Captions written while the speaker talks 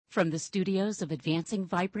From the studios of Advancing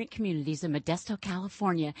Vibrant Communities in Modesto,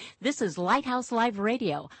 California, this is Lighthouse Live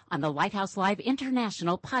Radio on the Lighthouse Live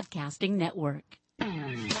International Podcasting Network.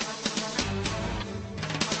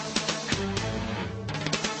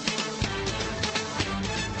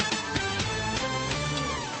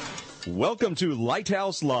 Welcome to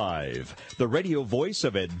Lighthouse Live, the radio voice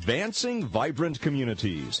of advancing vibrant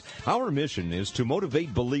communities. Our mission is to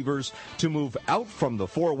motivate believers to move out from the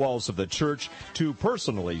four walls of the church to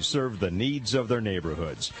personally serve the needs of their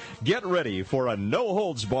neighborhoods. Get ready for a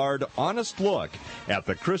no-holds-barred, honest look at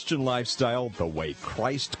the Christian lifestyle the way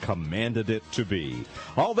Christ commanded it to be.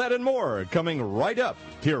 All that and more coming right up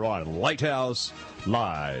here on Lighthouse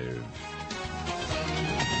Live.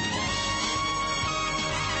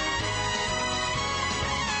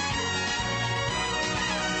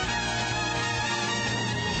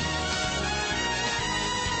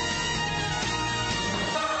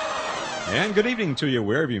 And good evening to you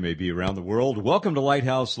wherever you may be around the world. Welcome to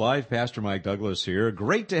Lighthouse Live. Pastor Mike Douglas here.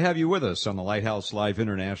 Great to have you with us on the Lighthouse Live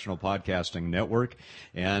International Podcasting Network.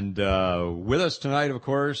 And with us tonight, of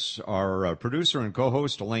course, our producer and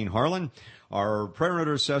co-host, Elaine Harlan, our prayer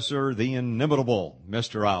intercessor, the inimitable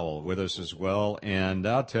Mr. Owl, with us as well. And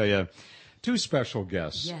I'll tell you, two special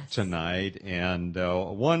guests tonight. And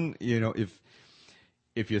one,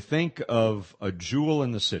 if you think of a jewel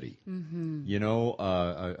in the city,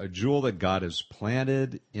 a jewel that God has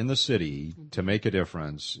planted in the city to make a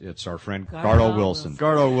difference, it's our friend Gardol Wilson.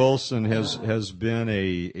 Gardol Wilson has been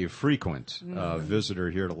a frequent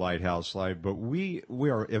visitor here to Lighthouse Live, but we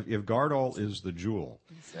are, if Gardol is the jewel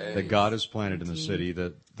that God has planted in the city,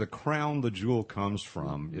 that the crown the jewel comes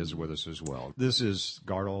from is with us as well. This is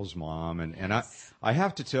Gardol's mom, and I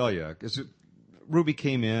have to tell you, because Ruby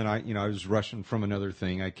came in, I was rushing from another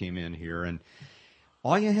thing. I came in here, and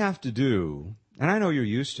all you have to do, and I know you're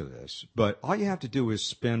used to this, but all you have to do is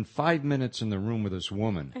spend 5 minutes in the room with this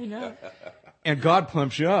woman. I know. And God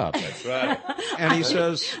pumps you up. That's right. And he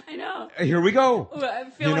says, I know. Here we go. Well, I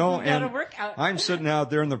feel like we've got a workout. I'm sitting out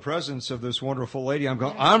there in the presence of this wonderful lady. I'm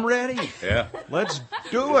going, I'm ready. Yeah. Let's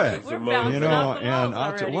do it. We're bouncing off the and walls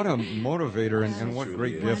I'll tell you, what a motivator and what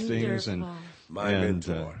great giftings. And my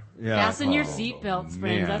mentor. Fasten your seatbelts,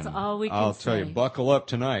 friends. That's all we can say. I'll tell you, buckle up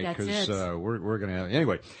tonight, because That's we're going to have...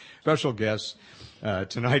 Anyway, special guests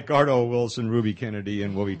tonight, Gardol Wilson, Ruby Kennedy,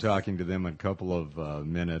 and we'll be talking to them in a couple of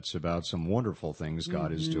minutes about some wonderful things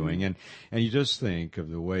God is doing. And you just think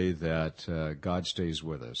of the way that God stays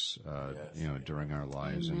with us, during our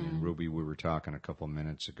lives. And Ruby, we were talking a couple of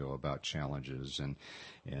minutes ago about challenges, and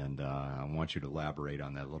I want you to elaborate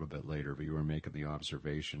on that a little bit later, but you were making the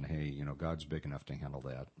observation, hey, God's big enough to handle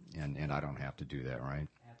that, and I don't have to do that, right?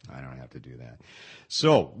 I don't have to do that.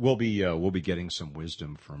 So we'll be getting some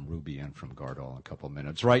wisdom from Ruby and from Gardol in a couple of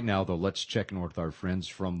minutes. Right now, though, let's check in with our friends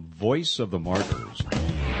from Voice of the Martyrs.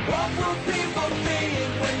 What will people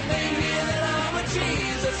think when they hear that I'm a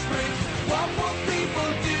Jesus freak? What will people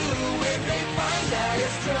do if they find out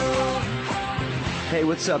it's true? Hey,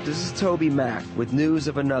 what's up? This is Toby Mack with news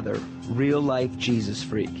of another real-life Jesus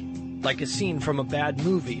freak. Like a scene from a bad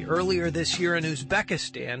movie, earlier this year in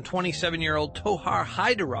Uzbekistan, 27-year-old Tohar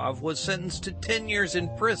Hydarov was sentenced to 10 years in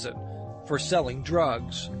prison for selling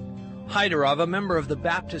drugs. Hydarov, a member of the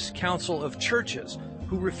Baptist Council of Churches,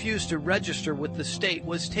 who refused to register with the state,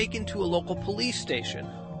 was taken to a local police station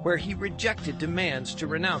where he rejected demands to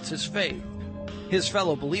renounce his faith. His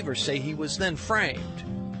fellow believers say he was then framed.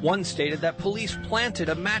 One stated that police planted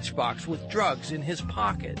a matchbox with drugs in his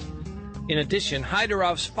pocket. In addition,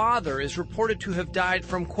 Hydarov's father is reported to have died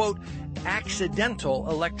from, quote, accidental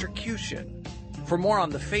electrocution. For more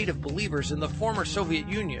on the fate of believers in the former Soviet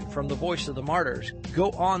Union from the Voice of the Martyrs,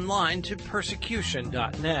 go online to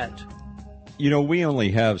persecution.net. We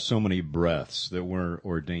only have so many breaths that we're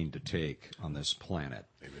ordained to take on this planet.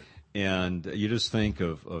 Amen. And you just think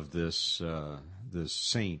of this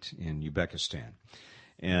saint in Uzbekistan.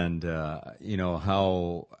 And,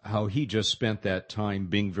 how he just spent that time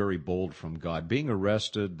being very bold from God, being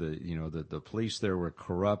arrested. The police there were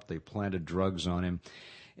corrupt. They planted drugs on him.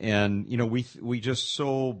 And, we just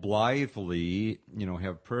so blithely,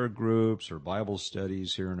 have prayer groups or Bible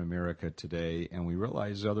studies here in America today. And we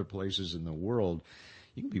realize other places in the world,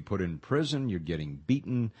 you can be put in prison. You're getting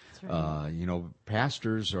beaten. That's right.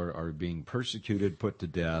 Pastors are being persecuted, put to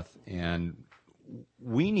death. And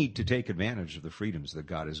we need to take advantage of the freedoms that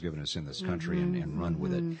God has given us in this country and run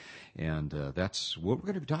with it. And that's what we're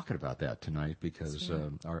going to be talking about that tonight, because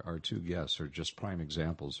our two guests are just prime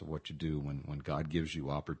examples of what you do when God gives you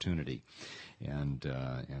opportunity. And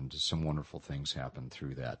some wonderful things happen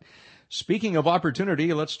through that. Speaking of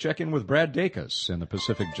opportunity, let's check in with Brad Dacus and the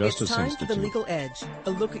Pacific Justice It's time Institute. for The Legal Edge,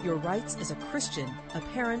 a look at your rights as a Christian, a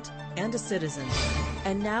parent, and a citizen.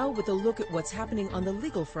 And now, with a look at what's happening on the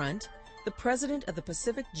legal front, the president of the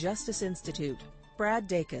Pacific Justice Institute, Brad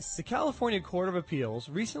Dacus. The California Court of Appeals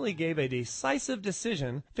recently gave a decisive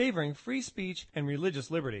decision favoring free speech and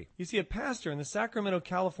religious liberty. You see, a pastor in the Sacramento,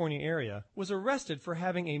 California area was arrested for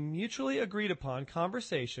having a mutually agreed upon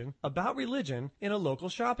conversation about religion in a local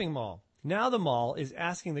shopping mall. Now the mall is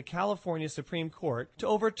asking the California Supreme Court to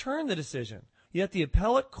overturn the decision. Yet the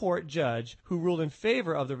appellate court judge who ruled in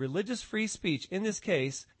favor of the religious free speech in this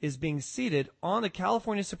case is being seated on the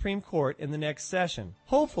California Supreme Court in the next session.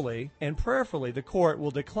 Hopefully and prayerfully the court will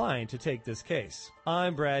decline to take this case.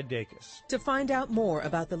 I'm Brad Dacus. To find out more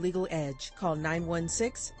about The Legal Edge, call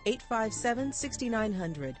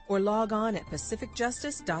 916-857-6900 or log on at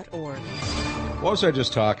pacificjustice.org. What was I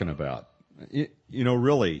just talking about?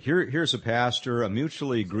 Really, here's a pastor, a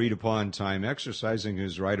mutually agreed upon time, exercising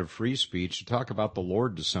his right of free speech to talk about the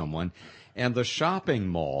Lord to someone, and the shopping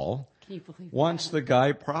mall wants the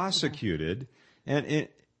guy prosecuted. And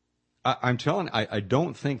I'm telling you, I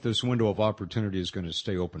don't think this window of opportunity is going to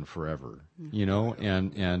stay open forever,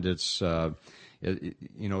 and it's,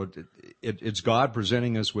 it's God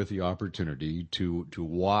presenting us with the opportunity to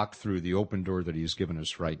walk through the open door that He's given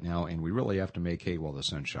us right now, and we really have to make hay while the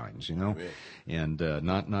sun shines, and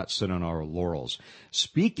not sit on our laurels.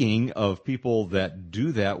 Speaking of people that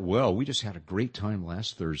do that well, we just had a great time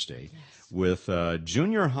last Thursday with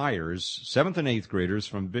junior hires, 7th and 8th graders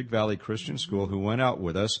from Big Valley Christian School, who went out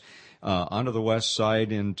with us onto the west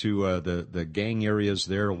side into the gang areas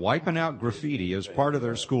there, wiping out graffiti as part of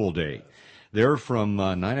their school day. They're from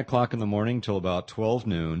 9 o'clock in the morning till about 12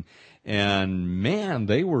 noon, and man,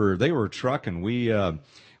 they were trucking. We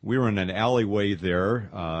were in an alleyway there,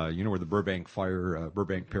 where the Burbank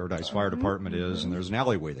Paradise Fire Department is, and there's an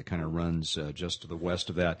alleyway that kind of runs just to the west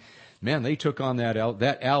of that. Man, they took on that alley.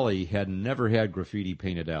 That alley had never had graffiti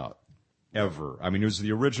painted out, ever. I mean, it was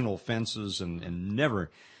the original fences and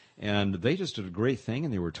never. And they just did a great thing,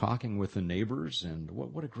 and they were talking with the neighbors, and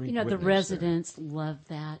what a great the witness residents love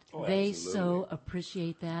that. Oh, they absolutely. so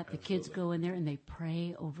appreciate that. The kids go in there and they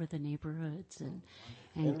pray over the neighborhoods and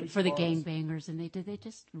for the gangbangers, and they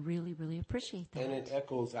just really, really appreciate that. And it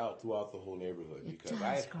echoes out throughout the whole neighborhood, It because does,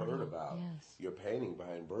 I had heard Gardol, about yes. your painting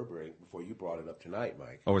behind Burbank before you brought it up tonight,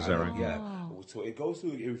 Mike. Oh, is that right? Yeah. Oh. So it goes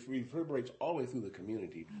through, it reverberates all the way through the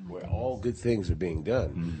community where all good things are being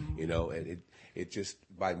done, and it just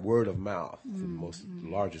by word of mouth, the most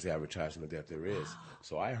largest advertisement that there is.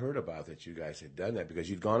 So I heard about that you guys had done that because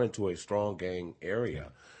you'd gone into a strong gang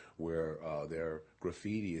area where their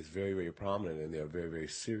graffiti is very, very prominent, and they're very, very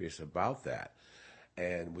serious about that.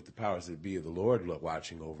 And with the powers that be of the Lord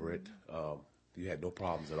watching over it, you had no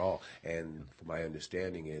problems at all. And from my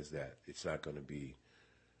understanding is that it's not going to be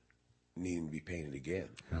needing to be painted again.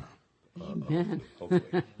 Amen.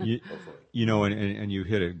 Hopefully. And you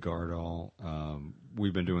hit it, Gardol.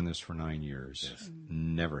 We've been doing this for 9 years. Yes.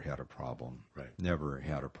 Never had a problem. Right. Never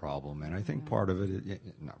had a problem. And I think part of it,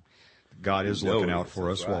 God is looking out for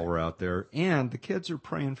us while we're out there. And the kids are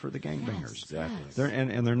praying for the gangbangers. Exactly.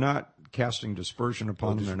 They're not casting dispersion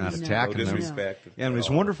upon them. They're not attacking them. Disrespect. And it's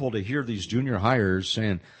wonderful to hear these junior hires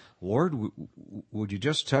saying, Lord, would you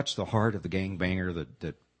just touch the heart of the gangbanger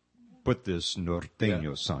that put this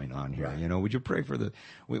norteño sign on here? Right. Would you pray for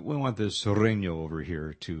we want this sureño over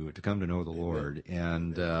here to come to know the Lord.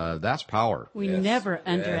 And that's power. We Yes. never Yes.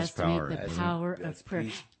 underestimate Power. the power That's of prayer.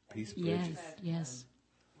 peace Yes, bridges. yes,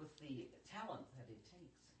 with the talent that it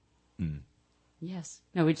takes. yes.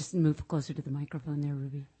 No, we just move closer to the microphone there,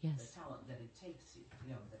 Ruby. The Yes. talent that it takes,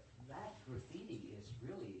 that graffiti is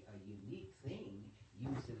really a unique thing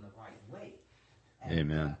used in the right way. And,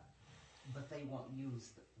 Amen. But they won't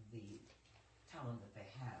use the talent that they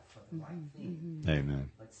have for the right thing. Amen.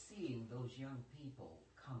 But seeing those young people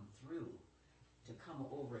come through to come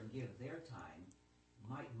over and give their time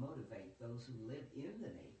might motivate those who live in the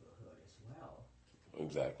neighborhood as well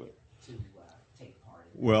Exactly. to take part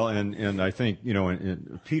in it. Well, and I think,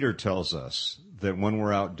 and Peter tells us that when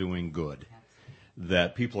we're out doing good,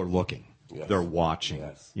 that people are looking. Yes. They're watching,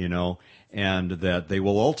 Yes. and that they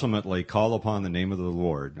will ultimately call upon the name of the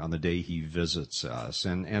Lord on the day He visits us.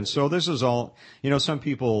 And so this is all, some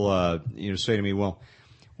people, say to me, well,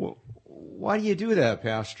 why do you do that,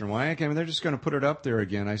 Pastor Mike? I mean, they're just going to put it up there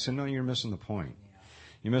again. I said, no, you're missing the point.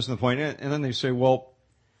 You're missing the point. And then they say, well,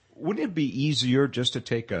 wouldn't it be easier just to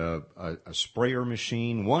take a sprayer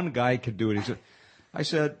machine? One guy could do it. I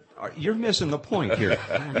said, you're missing the point here.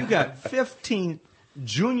 You got 15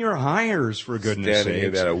 junior hires, for goodness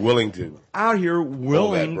sake, that are willing to out here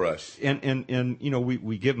willing that brush. And you know,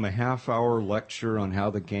 we give them a half-hour lecture on how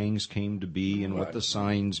the gangs came to be and what the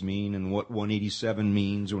signs mean and what 187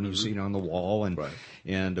 means when you see it on the wall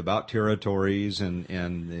and about territories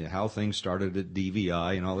and how things started at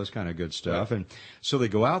DVI and all this kind of good stuff. And so they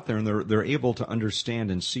go out there and they're able to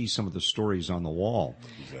understand and see some of the stories on the wall.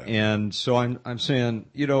 Exactly. And so I'm saying,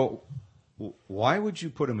 you know, why would you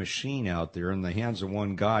put a machine out there in the hands of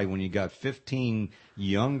one guy when you got 15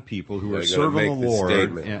 young people who are serving the Lord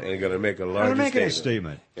and they're going to make a larger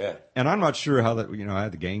statement? Yeah. And I'm not sure how that, you know, how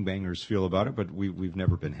the gangbangers feel about it, but we've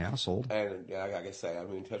never been hassled. And like I say,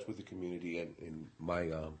 I'm in touch with the community, and my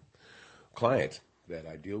clients that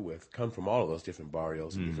I deal with come from all of those different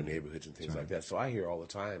barrios and different neighborhoods and things like that. So I hear all the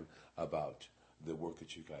time about the work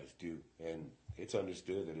that you guys do, and it's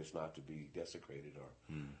understood that it's not to be desecrated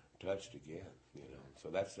or touched again, you know. So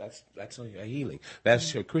that's a healing.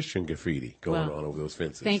 That's a Christian graffiti going on over those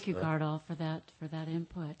fences. Thank you, Gardol, for that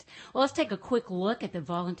input. Well, let's take a quick look at the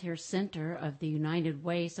Volunteer Center of the United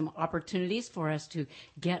Way. Some opportunities for us to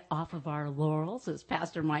get off of our laurels, as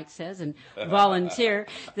Pastor Mike says, and volunteer.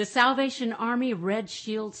 The Salvation Army Red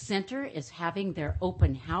Shield Center is having their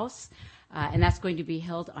open house, and that's going to be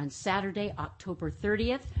held on Saturday, October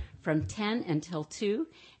 30th. From 10 until 2,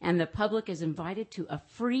 and the public is invited to a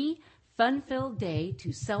free, fun-filled day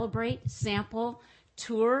to celebrate, sample,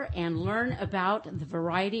 tour, and learn about the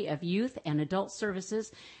variety of youth and adult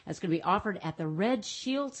services that's going to be offered at the Red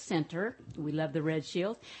Shield Center. We love the Red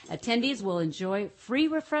Shield. Attendees will enjoy free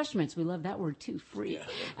refreshments. We love that word too, free.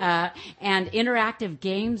 And interactive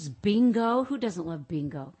games, bingo. Who doesn't love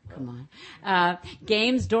bingo? Come on.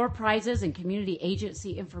 Games, door prizes, and community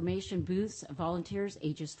agency information booths. Volunteers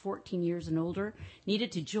ages 14 years and older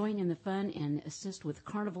needed to join in the fun and assist with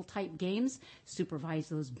carnival-type games, supervise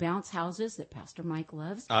those bounce houses that Pastor Mike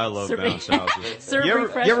loves. I love bounce houses.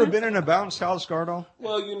 You ever been in a bounce house, Gardol?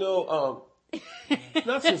 Well, you know,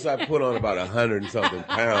 not since I put on about 100 and something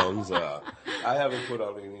pounds. I haven't put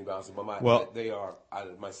on any bounces, but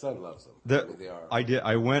my son loves them. They are.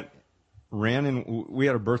 I ran in. We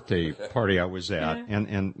had a birthday party I was at,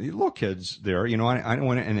 and the little kids there. You know, I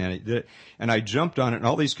went in and I jumped on it, and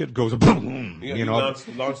all these kids goes boom. You know,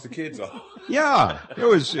 launched the kids off. Yeah, it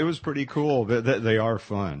was pretty cool. They are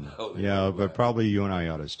fun. Oh, but probably you and I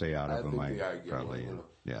ought to stay out of them. Probably.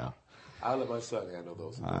 Yeah. I'll let my son handle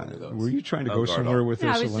those. Were you trying to go somewhere with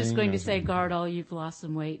this, I was just Elaine? going to say, Gardol, you've lost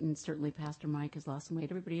some weight, and certainly Pastor Mike has lost some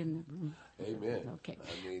weight. Everybody in the room. Amen. Okay.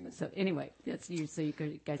 So anyway, that's you. So you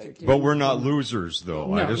guys are doing. But we're not losers, though.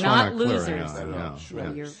 No, I just not want to losers.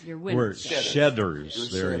 No. You're winners. We're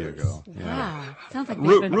shedders. There you go. Yeah. Wow. Sounds like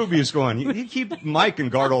Ruby's going. You keep Mike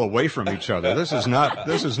and Gardol away from each other. This is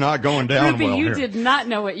not going down Ruby, well you here. did not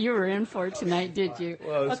know what you were in for tonight, did you?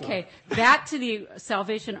 Okay. Back to the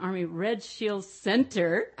Salvation Army Red Shield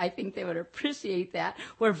Center. I think they would appreciate that,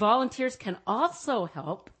 where volunteers can also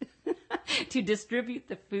help to distribute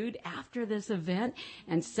the food after this event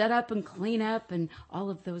and set up and clean up and all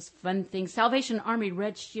of those fun things. Salvation Army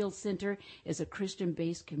Red Shield Center is a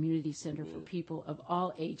Christian-based community center for people of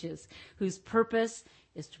all ages whose purpose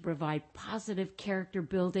is to provide positive character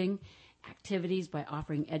building activities by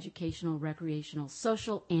offering educational, recreational,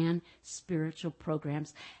 social, and spiritual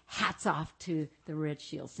programs. Hats off to the Red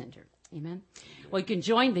Shield Center. Amen. Well, you can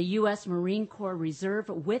join the U.S. Marine Corps Reserve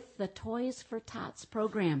with the Toys for Tots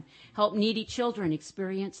program. Help needy children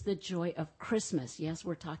experience the joy of Christmas. Yes,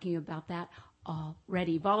 we're talking about that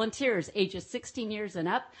already. Volunteers ages 16 years and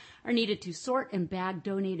up are needed to sort and bag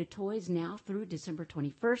donated toys now through December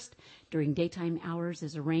 21st. During daytime hours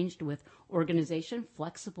as arranged with organization,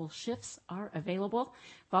 flexible shifts are available.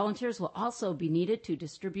 Volunteers will also be needed to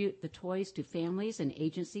distribute the toys to families and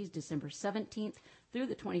agencies December 17th through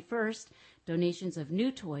the 21st. Donations of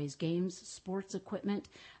new toys, games, sports equipment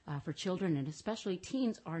for children and especially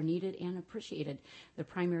teens are needed and appreciated. The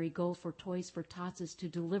primary goal for Toys for Tots is to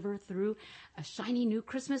deliver through a shiny new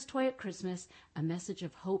Christmas toy at Christmas a message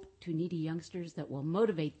of hope to needy youngsters that will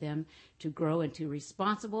motivate them to grow into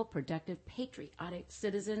responsible, productive, patriotic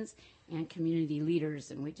citizens and community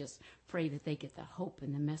leaders. And we just pray that they get the hope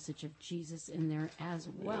and the message of Jesus in there as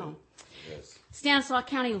well. Yes. Stanislaus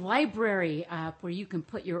County Library, where you can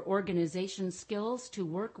put your organization skills to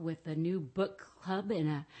work with a new book club and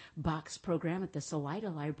a box program at the Salida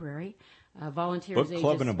Library. Volunteers Book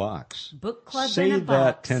club in a box. Book club Say in a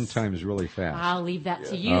box. Say that 10 times really fast. I'll leave that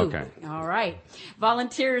to you. Okay. All right.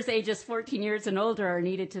 Volunteers ages 14 years and older are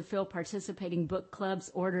needed to fill participating book clubs.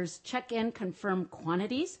 Orders, check in, confirm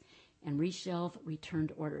quantities, and reshelve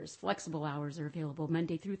returned orders. Flexible hours are available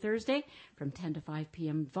Monday through Thursday from 10 to 5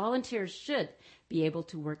 p.m. Volunteers should be able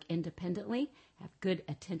to work independently, have good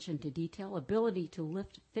attention to detail, ability to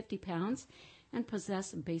lift 50 pounds, and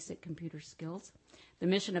possess basic computer skills. The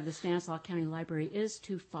mission of the Stanislaus County Library is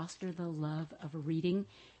to foster the love of reading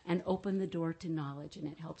and open the door to knowledge,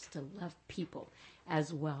 and it helps to love people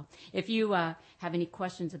as well. If you have any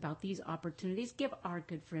questions about these opportunities, give our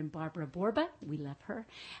good friend Barbara Borba, we love her,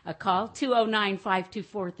 a call,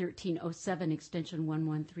 209-524-1307, extension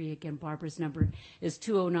 113. Again, Barbara's number is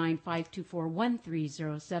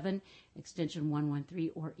 209-524-1307, extension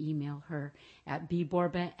 113, or email her at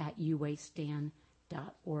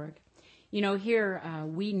bborba@uastan.org. You know, here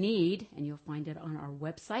we need, and you'll find it on our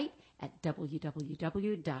website at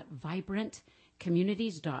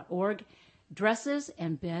www.vibrantcommunities.org, dresses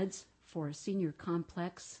and beds for a senior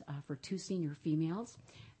complex for 2 senior females.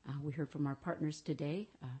 We heard from our partners today,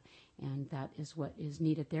 and that is what is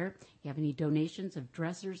needed there. If you have any donations of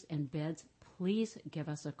dressers and beds, please give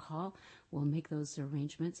us a call. We'll make those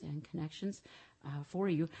arrangements and connections for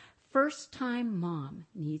you. First-time mom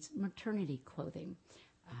needs maternity clothing.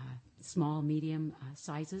 Small, medium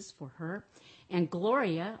sizes for her. And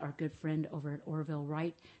Gloria, our good friend over at Orville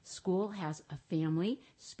Wright School, has a family,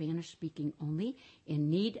 Spanish-speaking only, in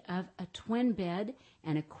need of a twin bed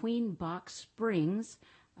and a queen box springs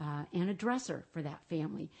and a dresser for that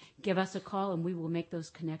family. Give us a call and we will make those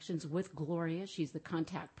connections with Gloria. She's the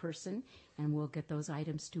contact person, and we'll get those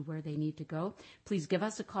items to where they need to go. Please give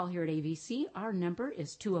us a call here at AVC. Our number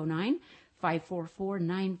is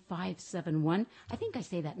 209-544-9571. I think I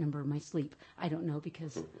say that number in my sleep. I don't know,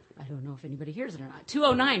 because I don't know if anybody hears it or not.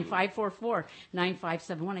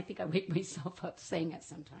 209-544-9571. I think I wake myself up saying it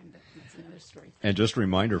sometime, but that's another story. And just a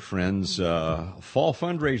reminder, friends, fall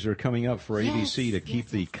fundraiser coming up for ABC to keep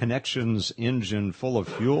the Connections engine full of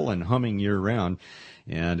fuel and humming year-round.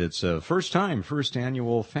 And it's a first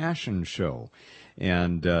annual fashion show.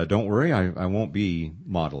 And don't worry, I won't be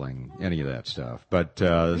modeling any of that stuff. But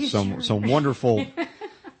some wonderful...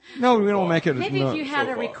 No, we don't make it... Maybe if you had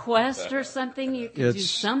a request or something, you could do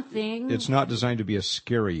something. It's not designed to be a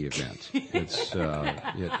scary event. It's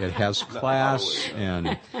it has class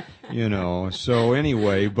and, you know. So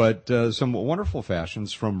anyway, but some wonderful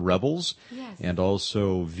fashions from Rebels. Yes. And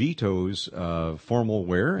also Vito's formal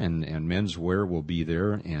wear and men's wear will be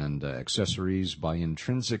there, and accessories by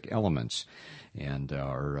Intrinsic Elements. And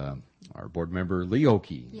our board member, Lee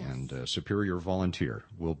Oakey, and Superior Volunteer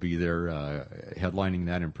will be there headlining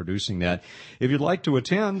that and producing that. If you'd like to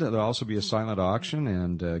attend, there'll also be a silent auction.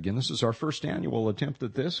 And again, this is our first annual attempt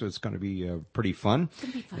at this, so it's going to be pretty fun.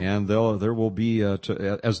 And there will be,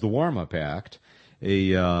 as the warm-up act,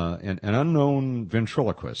 an unknown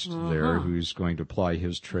ventriloquist there who's going to ply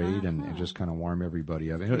his trade and just kind of warm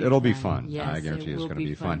everybody up. It'll be fun. Yes, I guarantee it's going to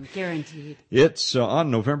be fun. Guaranteed. It's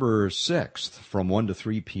on November 6th from 1 to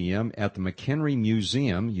 3 p.m. at the McHenry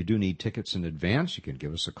Museum. You do need tickets in advance. You can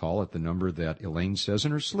give us a call at the number that Elaine says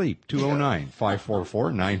in her sleep,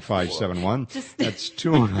 209-544-9571. That's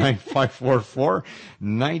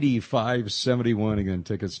 209-544-9571. Again,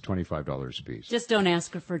 tickets $25 a piece. Just don't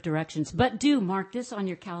ask her for directions, but do mark this on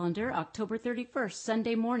your calendar, October 31st,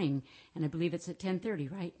 Sunday morning, and I believe it's at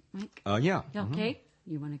 10:30, right, Mike? Yeah. Okay.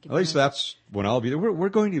 You want to give at least that's when I'll be there. We're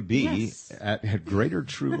going to be at Greater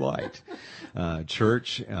True Light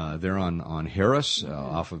Church there on Harris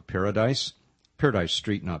off of Paradise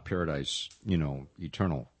Street, not Paradise,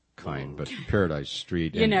 eternal kind, but Paradise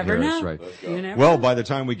Street. You never Harris, know. Right? You never well, know. By the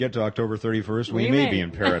time we get to October 31st, we may be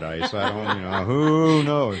in Paradise. I don't, who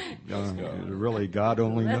knows? Really, God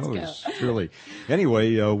only knows. Truly.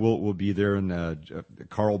 Anyway, we'll be there, and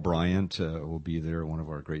Carl Bryant will be there, one of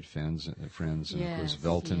our great friends, and of course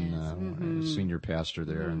Velton, senior pastor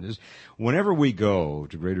there. And whenever we go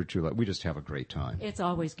to Greater True Light, we just have a great time. It's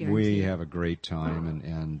always guaranteed. We have a great time,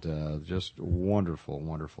 and just wonderful,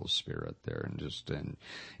 wonderful spirit there, and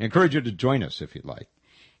encourage you to join us if you'd like.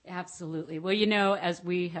 Absolutely. Well, as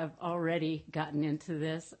we have already gotten into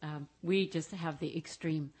this, we just have the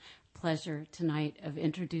extreme pleasure tonight of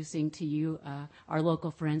introducing to you our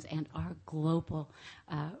local friends and our global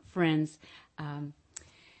friends.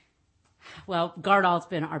 Well, Gardol's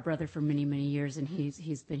been our brother for many, many years, and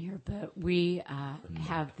he's been here. But we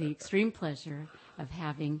have the extreme pleasure of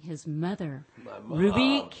having his mother,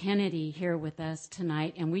 Ruby Kennedy, here with us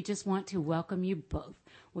tonight, and we just want to welcome you both.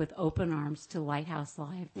 with open arms to Lighthouse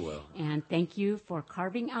Live. Well. And thank you for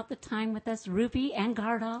carving out the time with us, Ruby and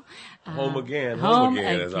Gardol. Home again,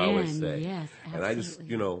 as I always say. Yes, absolutely. And I just,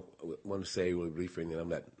 want to say really briefly, and I'm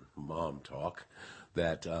that mom talk,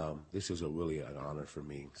 that this is really an honor for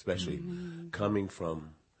me, especially coming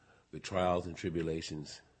from the trials and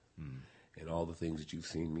tribulations and all the things that you've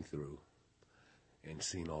seen me through and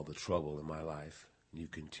seen all the trouble in my life. You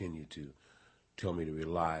continue to tell me to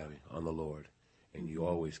rely on the Lord, and you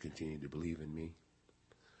always continue to believe in me.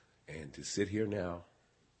 And to sit here now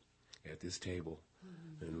at this table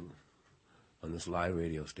and on this live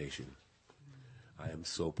radio station, I am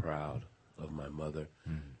so proud of my mother,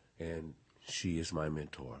 and she is my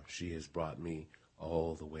mentor. She has brought me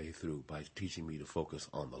all the way through by teaching me to focus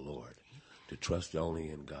on the Lord, to trust only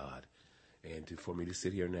in God, and for me to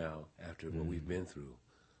sit here now after what we've been through,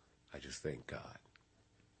 I just thank God.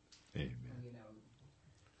 Amen.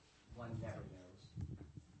 One never knows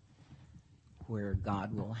where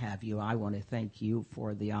God will have you. I want to thank you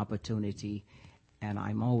for the opportunity, and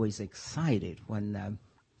I'm always excited when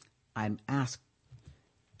I'm asked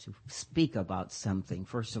to speak about something.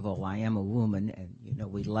 First of all, I am a woman,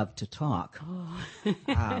 and we love to talk. You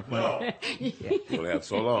only have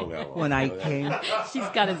so long now. When I came, she's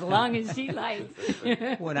got as long as she likes.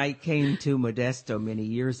 When I came to Modesto many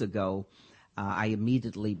years ago, I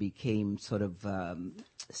immediately became sort of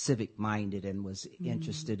civic-minded and was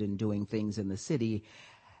interested in doing things in the city.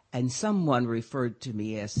 And someone referred to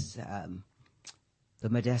me as the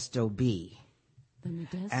Modesto Bee. The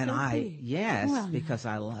Modesto And Bee. yes, Well, because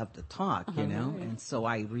I love to talk, and so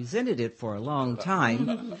I resented it for a long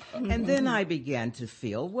time. And then I began to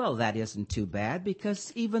feel, well, that isn't too bad,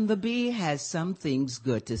 because even the bee has some things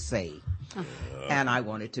good to say. And I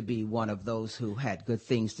wanted to be one of those who had good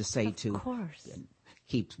things to say to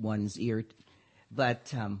keep one's ear.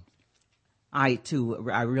 But I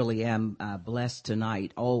really am blessed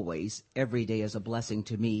tonight, always. Every day is a blessing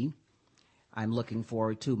to me. I'm looking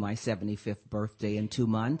forward to my 75th birthday in 2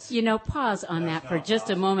 months. Pause on that for just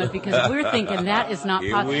a moment, because we're thinking that is not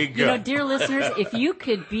possible. Here we go. Dear listeners, if you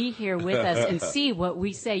could be here with us and see what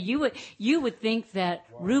we say, you would think that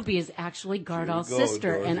Ruby is actually Gardol's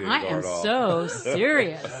sister, Dorothy and I am Gardol. so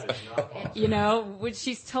serious. When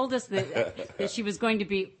she's told us that she was going to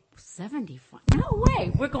be 75. No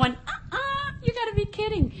way. We're going, you got to be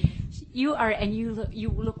kidding. You are, and you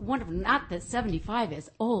look wonderful. Not that 75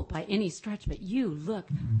 is old by any stretch, but you look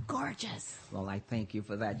gorgeous. Well, I thank you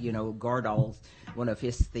for that. Gardol, one of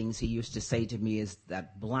his things he used to say to me is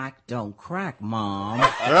that black don't crack, Mom. Put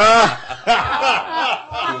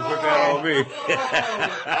that on me.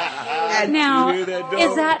 And now, You hear that, dog?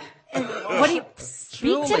 is that, what do you speak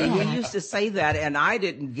to Truly, that? he used to say that, and I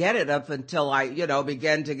didn't get it up until I,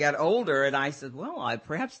 began to get older, and I said, well,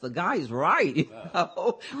 perhaps the guy's right,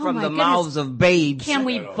 from my the goodness. mouths of babes. Can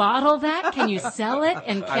we bottle that? Can you sell it?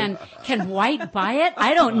 And can White buy it?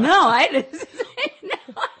 I don't know.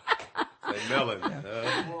 Melon.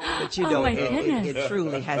 But my goodness. it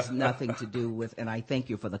truly has nothing to do with, and I thank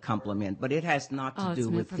you for the compliment, but it has not to do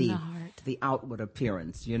with the outward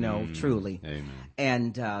appearance, truly. Amen.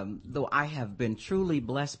 And though I have been truly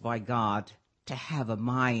blessed by God to have a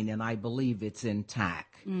mind, and I believe it's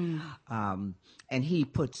intact. And he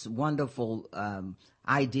puts wonderful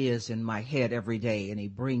ideas in my head every day, and he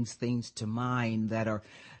brings things to mind that are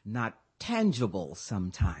not tangible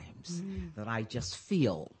sometimes, that I just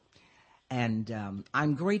feel. And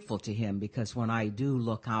I'm grateful to him, because when I do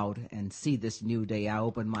look out and see this new day, I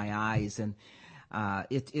open my eyes, and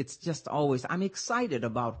it's just always, I'm excited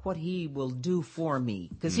about what he will do for me,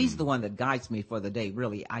 because he's the one that guides me for the day,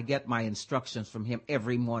 really. I get my instructions from him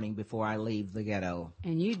every morning before I leave the ghetto.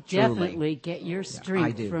 And you Truly. definitely get your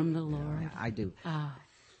strength from the Lord. Yeah, I do. Ah.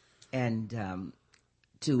 And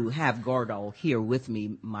to have Gardol here with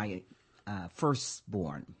me, my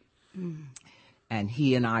firstborn, and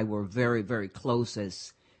he and I were very, very close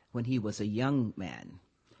as when he was a young man.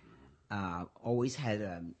 Always had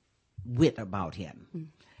a wit about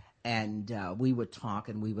him. And we would talk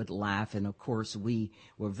and we would laugh. And, of course, we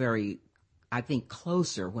were very, I think,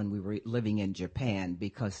 closer when we were living in Japan,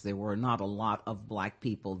 because there were not a lot of black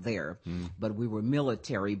people there. But we were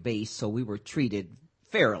military-based, so we were treated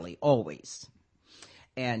fairly, always.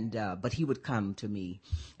 And but he would come to me,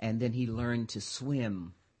 and then he learned to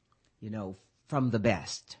swim, from the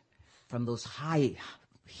best, from those high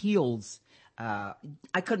heels. I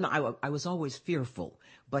was always fearful,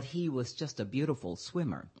 but he was just a beautiful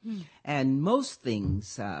swimmer. And most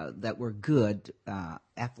things that were good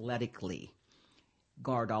athletically,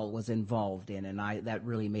 Gardol was involved in, and that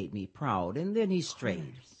really made me proud. And then he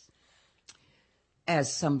strayed.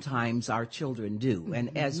 as sometimes our children do,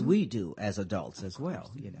 and as we do as adults as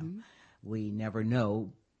well, We never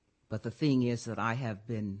know, but the thing is that I have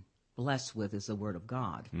been blessed with is the Word of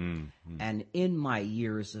God. And in my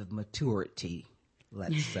years of maturity,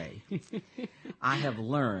 let's say, I have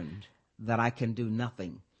learned that I can do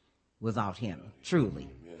nothing without Him. Truly.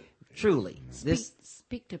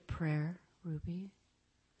 Speak to prayer, Ruby.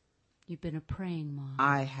 You've been a praying mom.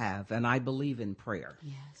 I have, and I believe in prayer.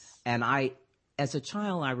 Yes. And as a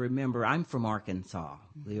child, I remember, I'm from Arkansas,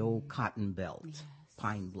 the old Cotton Belt,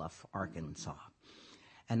 Pine Bluff, Arkansas.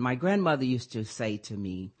 And my grandmother used to say to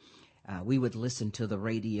me, we would listen to the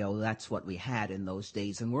radio. That's what we had in those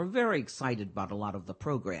days. And we're very excited about a lot of the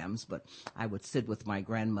programs. But I would sit with my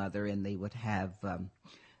grandmother, and they would have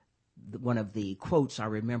one of the quotes I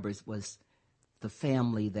remember was, "The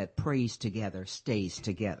family that prays together stays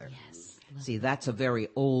together." Yes. See, that's a very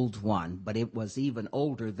old one, but it was even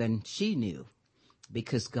older than she knew,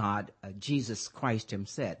 because God, Jesus Christ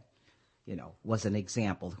himself, was an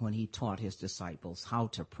example when he taught his disciples how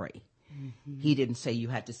to pray. He didn't say you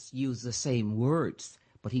had to use the same words,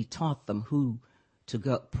 but he taught them who to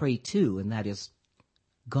go pray to, and that is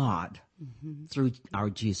God through our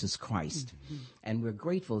Jesus Christ. And we're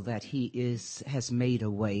grateful that he has made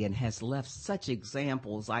a way and has left such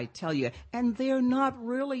examples, I tell you, and they're not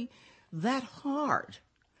really that hard.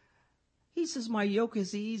 He says, my yoke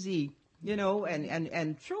is easy,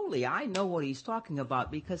 and truly I know what he's talking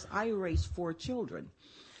about, because I raised 4 children.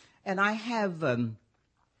 And I have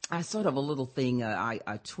I sort of a little thing,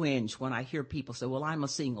 I twinge when I hear people say, well, I'm a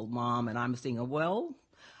single mom and I'm a single. Well,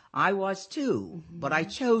 I was too, but I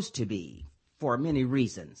chose to be for many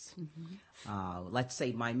reasons. Let's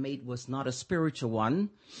say my mate was not a spiritual one,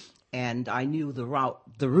 and I knew the route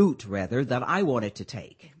that I wanted to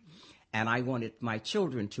take. And I wanted my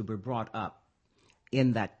children to be brought up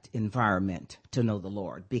in that environment to know the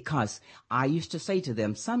Lord, because I used to say to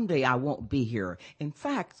them, someday I won't be here. In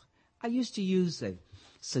fact, I used to use a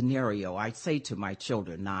scenario. I'd say to my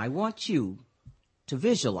children, now I want you to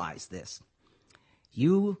visualize this.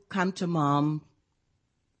 You come to mom.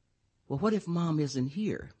 Well, what if mom isn't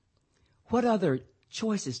here? What other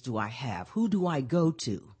choices do I have? Who do I go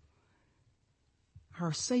to?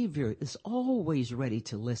 Our Savior is always ready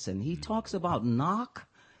to listen. He talks about knock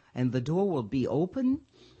and the door will be open.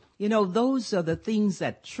 Those are the things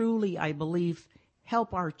that truly, I believe,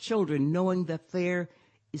 help our children, knowing that there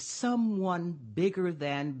is someone bigger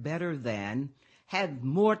than, better than, had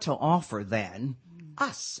more to offer than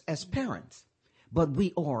us as parents. But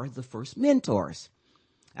we are the first mentors.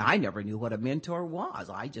 I never knew what a mentor was.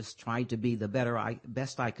 I just tried to be the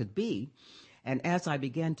best I could be. And as I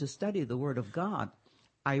began to study the Word of God,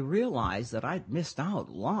 I realized that I'd missed out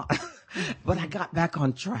a lot, but I got back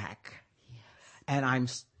on track. Yes. And I'm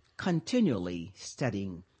continually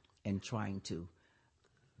studying and trying to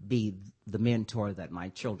be the mentor that my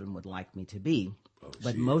children would like me to be.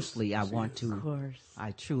 But mostly I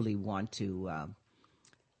truly want to,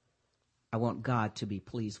 I want God to be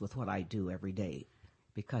pleased with what I do every day,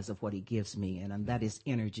 because of what he gives me, and that is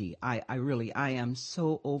energy. I am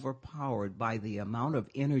so overpowered by the amount of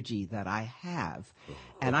energy that I have,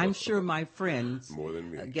 and I'm sure my friends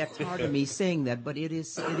get tired of me saying that, but it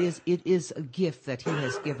is a gift that he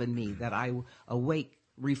has given me, that I awake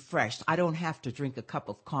refreshed. I don't have to drink a cup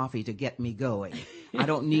of coffee to get me going. I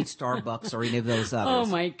don't need Starbucks or any of those others.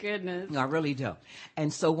 Oh my goodness. I really don't.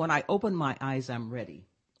 And so when I open my eyes, I'm ready.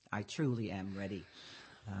 I truly am ready.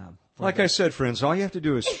 Like I said, friends, all you have to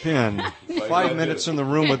do is spend 5 minutes in the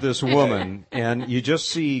room with this woman, and you just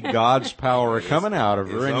see God's power coming out of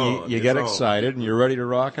her, and you get excited, and you're ready to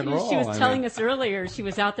rock and roll. She was telling us earlier she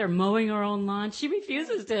was out there mowing her own lawn. She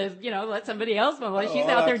refuses to, let somebody else mow. She's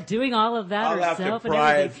out there doing all of that herself. I'll have to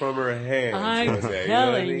pry it from her hands. I'm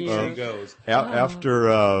telling you. She goes.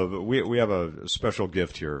 After we have a special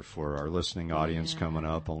gift here for our listening audience coming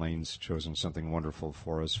up. Elaine's chosen something wonderful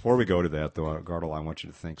for us. Before we go to that, though, Gardol, I want you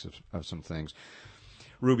to think of some things.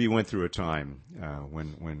 Ruby went through a time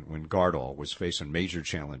when Gardol was facing major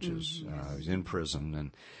challenges. He was in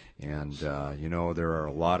prison, and there are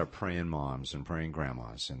a lot of praying moms and praying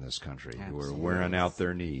grandmas in this country who are wearing out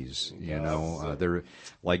their knees. They're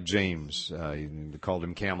like James. They called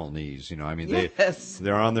him camel knees.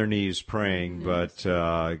 They're on their knees praying. But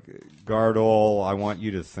Gardol, I want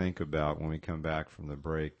you to think about, when we come back from the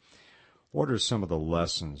break, what are some of the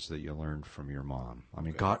lessons that you learned from your mom? I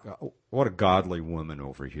mean, God, what a godly woman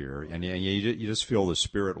over here. And you just feel the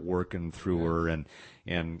Spirit working through her,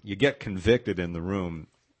 and you get convicted in the room.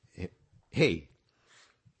 Hey,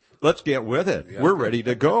 let's get with it. Yeah. We're ready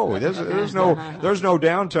to go. There's no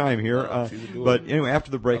downtime here. But anyway,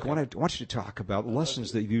 after the break, I want you to talk about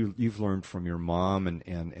lessons that you've learned from your mom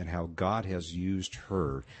and how God has used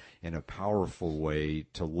her in a powerful way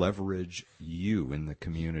to leverage you in the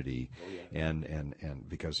community, and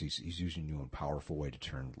because he's using you in a powerful way to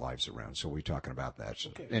turn lives around. So we're talking about that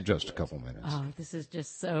in just a couple minutes. Oh, this is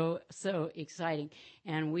just so exciting,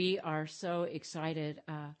 and we are so excited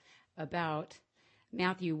about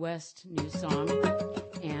Matthew West's new song,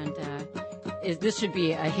 and this should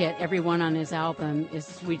be a hit. Everyone on his album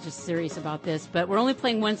we're just serious about this, but we're only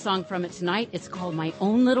playing one song from it tonight. It's called My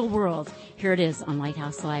Own Little World. Here it is on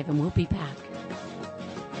Lighthouse Live, and we'll be back.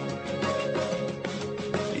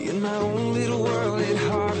 In my own little world, it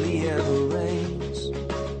hardly ever rains.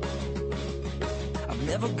 I've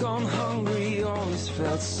never gone hungry, always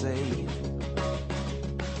felt safe.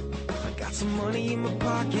 I got some money in my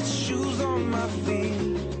pocket, shoes on my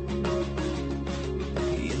feet.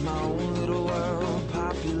 In my own little world,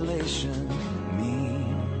 population,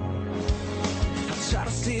 me. I try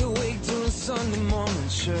to stay awake during Sunday morning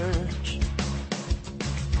church.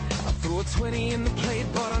 I throw a 20 in the plate,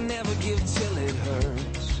 but I never give till it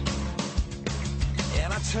hurts.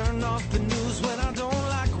 And I turn off the news when I don't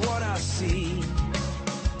like what I see.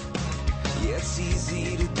 Yeah, it's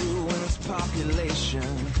easy to do when it's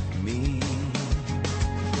population, me.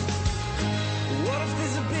 What if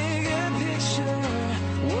there's a bigger picture?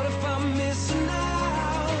 What if I'm missing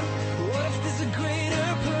out? What if there's a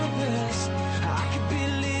greater purpose I could be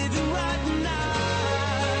living right now?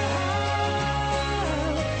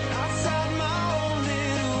 Outside my own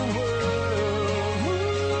little world.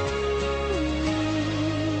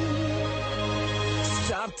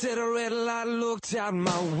 Stopped at a red light, looked out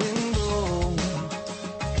my window.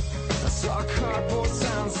 I saw a cardboard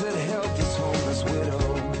sign that helped this homeless widow.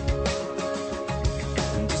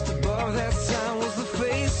 That sign was the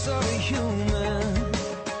face of a human.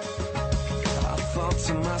 I thought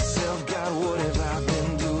to myself, God, what have I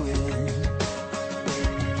been doing?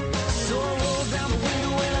 So I rolled down the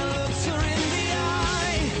window and I looked her in the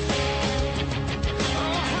eye.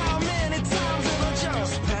 Oh, how many times have I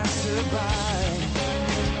just passed her by?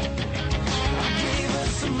 I gave her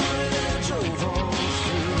some money and I drove home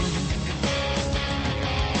through.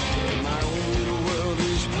 In my own little world,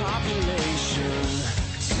 there's population.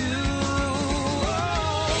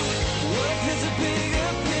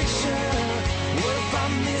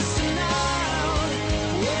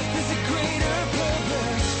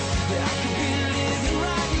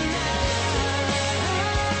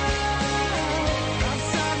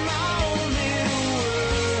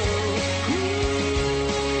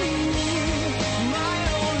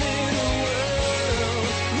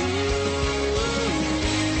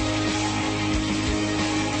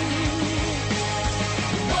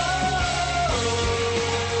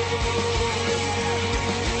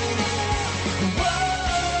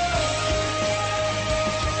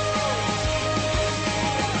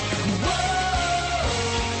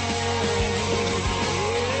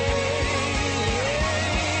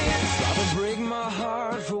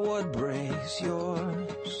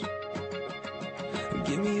 Yours.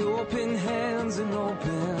 Give me open hands and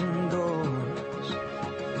open doors.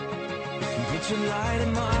 Put your light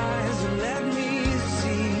in my eyes and let me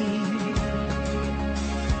see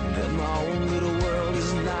that my own little world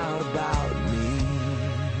is not about me.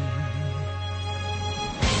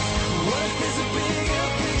 What if there's a bigger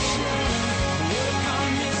picture? What if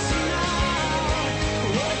I'm missing out?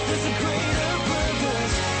 What if there's a greater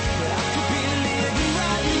purpose that I could be living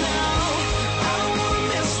right now?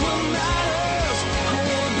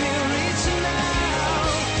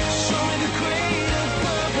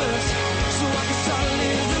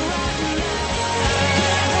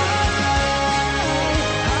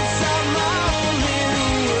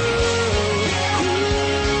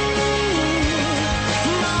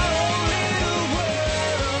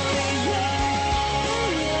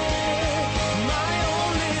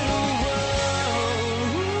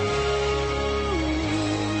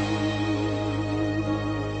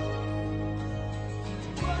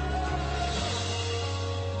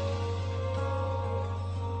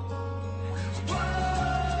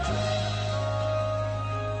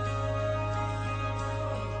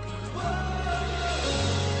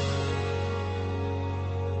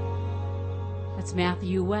 That's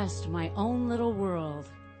Matthew West, My Own Little World.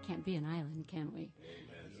 Can't be an island, can we?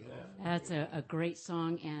 That's a great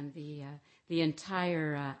song, and the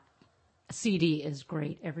entire CD is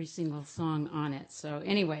great. Every single song on it. So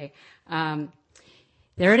anyway,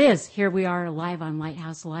 There it is. Here we are live on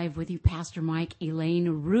Lighthouse Live with you, Pastor Mike, Elaine,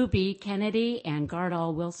 Ruby Kennedy, and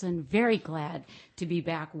Gardol Wilson. Very glad to be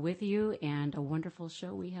back with you, and a wonderful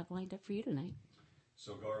show we have lined up for you tonight.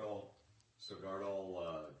 So Gardol,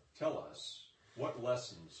 tell us, what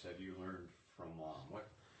lessons have you learned from Mom?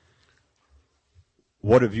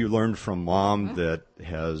 What have you learned from Mom that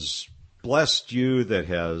has blessed you, that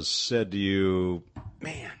has said to you,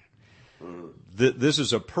 man, this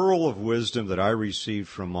is a pearl of wisdom that I received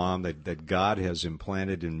from Mom that God has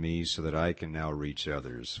implanted in me so that I can now reach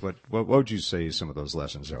others. What would you say some of those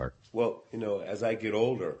lessons are? Well, as I get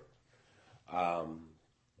older,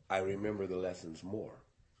 I remember the lessons more.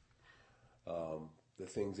 The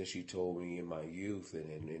things that she told me in my youth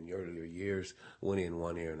and in the earlier years went in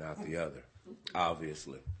one ear and out the other,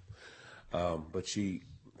 obviously. But she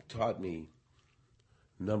taught me,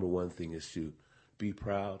 number one thing is to be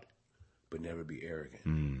proud, but never be arrogant.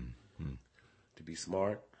 Mm-hmm. To be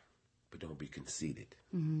smart, but don't be conceited.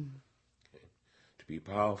 Mm-hmm. Okay. To be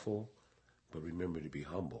powerful, but remember to be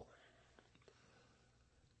humble.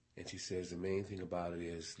 And she says the main thing about it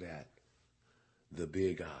is that the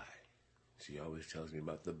big I. She always tells me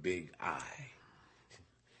about the big I.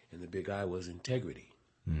 And the big I was integrity.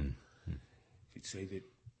 Mm-hmm. She'd say that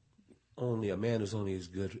a man is only as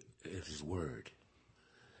good as his word.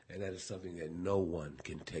 And that is something that no one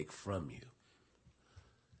can take from you.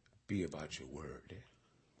 Be about your word.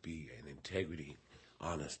 Be an integrity,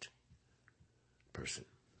 honest person.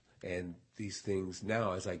 And these things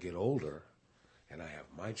now, as I get older, and I have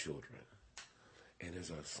my children, and there's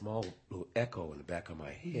a small little echo in the back of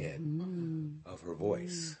my head of her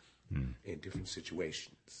voice in different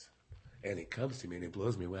situations. And it comes to me and it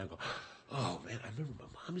blows me away. I go, oh, man, I remember my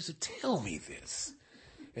mom used to tell me this.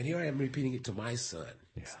 And here I am repeating it to my son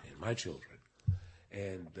and my children.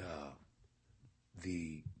 And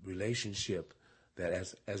the relationship that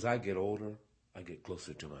as I get older, I get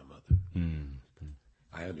closer to my mother. Mm-hmm.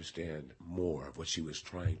 I understand more of what she was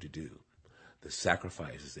trying to do. The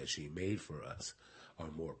sacrifices that she made for us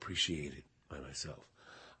are more appreciated by myself.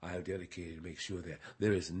 I have dedicated to make sure that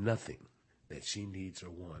there is nothing that she needs or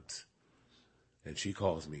wants, and she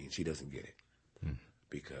calls me and she doesn't get it,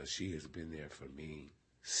 because she has been there for me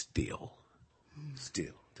still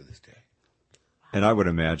to this day. And I would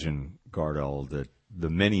imagine, Gardol, that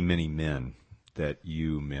the many, many men that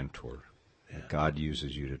you mentor, that God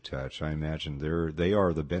uses you to touch, I imagine they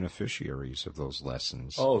are the beneficiaries of those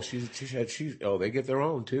lessons. Oh, they get their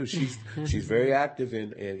own too. She's very active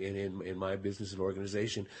in my business and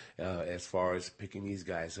organization as far as picking these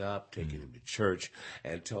guys up, taking them to church,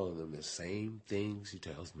 and telling them the same things she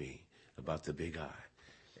tells me about the big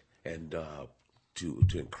I, and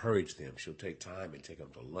to encourage them. She'll take time and take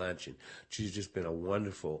them to lunch, and she's just been a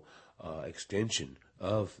wonderful extension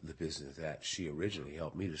of the business that she originally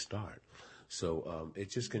helped me to start. So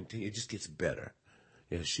it just continues. It just gets better.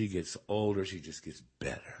 As she gets older, she just gets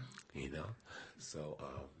better. So.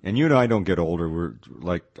 And you and I don't get older. We're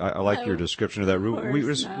like I like your description of that. We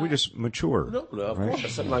just mature. No, of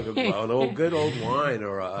course. Something like an good old wine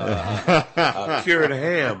or a cured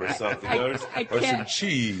ham or something, or some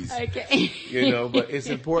cheese. But it's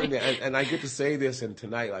important, and I get to say this. And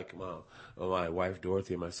tonight, like my wife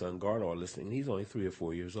Dorothy and my son Gardol are listening. And he's only 3 or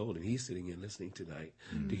 4 years old, and he's sitting in listening tonight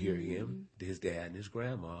to hear him, his dad, and his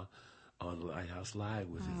grandma on Lighthouse Live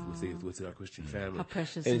with our Christian family. How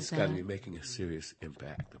precious and is it's got to be making a serious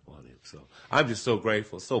impact upon him. So I'm just so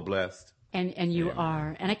grateful, so blessed. And you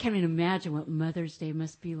are. And I can't even imagine what Mother's Day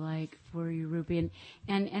must be like for you, Ruby,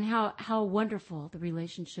 and how wonderful the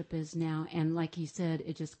relationship is now. And like he said,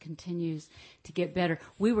 it just continues to get better.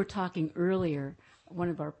 We were talking earlier, one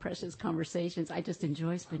of our precious conversations. I just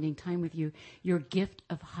enjoy spending time with you. Your gift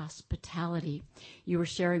of hospitality. You were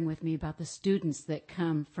sharing with me about the students that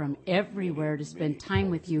come from everywhere to spend time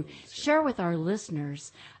with you. Share with our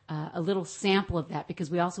listeners a little sample of that, because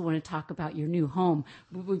we also want to talk about your new home.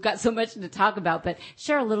 We've got so much to talk about, but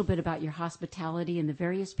share a little bit about your hospitality and the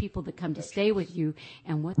various people that come to stay with you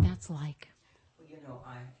and what that's like. Well,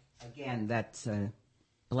 again, that's a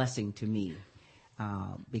blessing to me.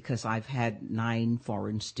 Because I've had 9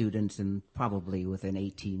 foreign students and probably within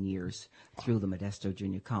 18 years through the Modesto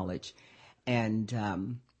Junior College.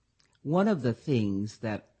 And one of the things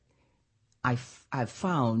that I've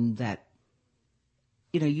found that,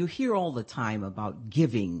 you hear all the time about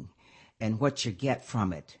giving and what you get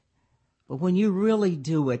from it. But when you really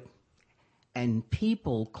do it and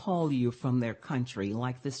people call you from their country,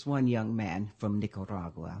 like this one young man from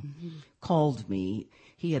Nicaragua called me.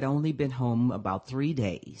 He had only been home about 3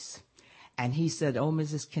 days. And he said, "Oh,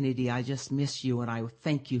 Mrs. Kennedy, I just miss you and I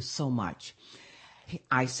thank you so much."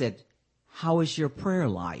 I said, how is your prayer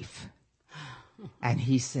life? And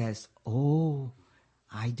he says, oh,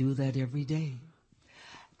 I do that every day.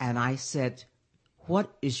 And I said,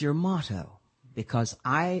 what is your motto? Because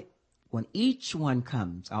when each one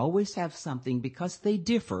comes, I always have something, because they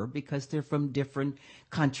differ, because they're from different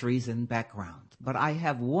countries and backgrounds. But I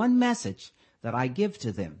have one message that I give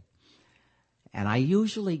to them. And I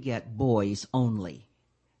usually get boys only.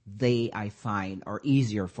 They, I find, are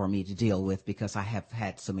easier for me to deal with because I have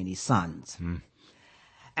had so many sons.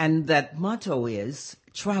 And that motto is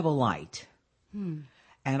travel light. And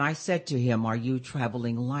I said to him, are you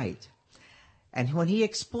traveling light? And when he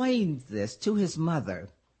explained this to his mother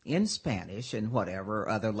in Spanish and whatever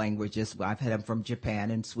other languages, I've had him from Japan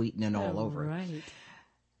and Sweden and all over. Right.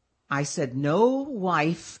 I said, no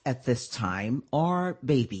wife at this time or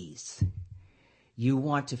babies. You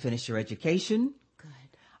want to finish your education? Good.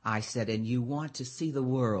 I said, and you want to see the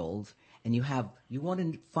world, and you want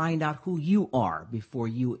to find out who you are before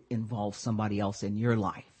you involve somebody else in your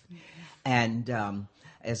life. And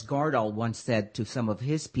as Gardol once said to some of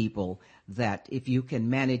his people, that if you can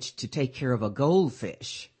manage to take care of a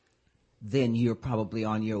goldfish, then you're probably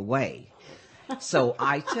on your way. So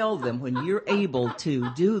I tell them, when you're able to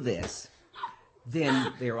do this,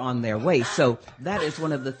 then they're on their way. So that is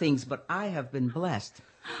one of the things. But I have been blessed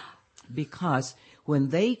because when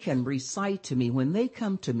they can recite to me, when they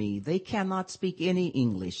come to me, they cannot speak any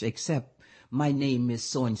English except my name is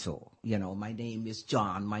so-and-so. My name is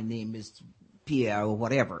John. My name is Pierre or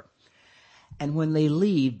whatever. And when they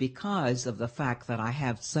leave, because of the fact that I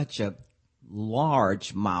have such a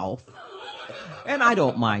large mouth, and I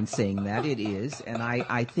don't mind saying that, it is, and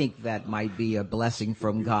I think that might be a blessing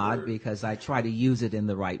from God because I try to use it in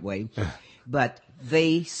the right way. But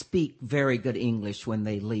they speak very good English when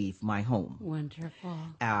they leave my home. Wonderful.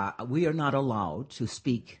 We are not allowed to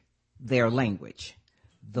speak their language,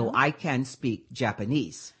 though I can speak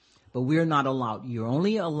Japanese. But we're not allowed. You're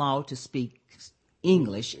only allowed to speak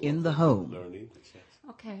English in the home.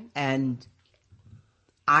 Okay. And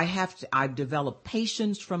I've developed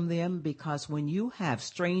patience from them, because when you have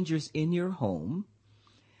strangers in your home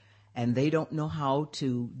and they don't know how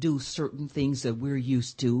to do certain things that we're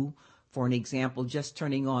used to, for an example, just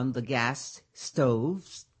turning on the gas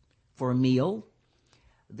stoves for a meal,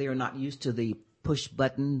 they're not used to the push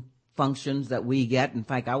button functions that we get. In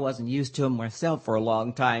fact, I wasn't used to them myself for a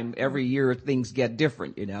long time. Every year things get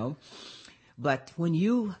different, But when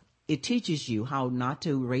it teaches you how not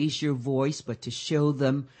to raise your voice, but to show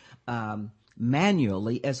them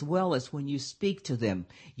manually, as well as when you speak to them.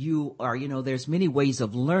 You are, there's many ways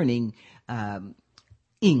of learning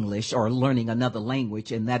English or learning another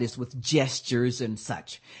language, and that is with gestures and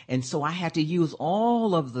such. And so I had to use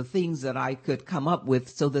all of the things that I could come up with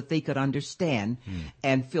so that they could understand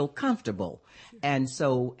and feel comfortable. And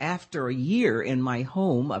so after a year in my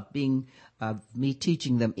home of me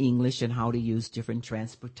teaching them English and how to use different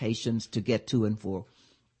transportations to get to and for,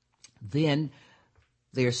 then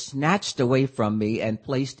they're snatched away from me and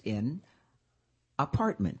placed in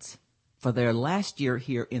apartments. For their last year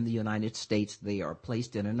here in the United States, they are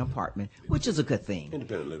placed in an apartment, which is a good thing.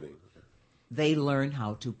 Independent living. They learn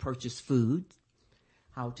how to purchase food,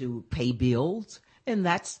 how to pay bills, and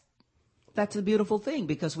that's a beautiful thing,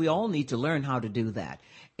 because we all need to learn how to do that.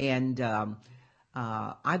 And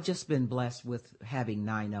I've just been blessed with having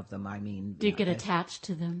 9 of them. Do you get attached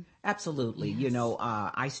to them? Absolutely. Yes.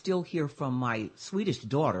 I still hear from my Swedish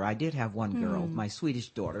daughter. I did have one girl, my Swedish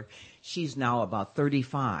daughter. She's now about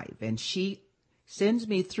 35, and she sends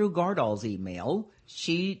me through Gardol's email.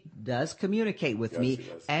 She does communicate with me,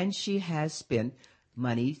 and she has spent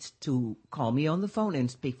money to call me on the phone and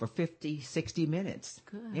speak for 50, 60 minutes.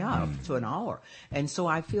 Good. Yeah, up to an hour. And so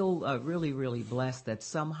I feel really, really blessed that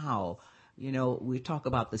somehow, we talk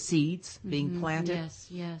about the seeds being planted.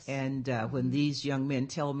 Yes. And when these young men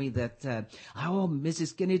tell me that,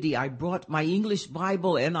 Mrs. Kennedy, I brought my English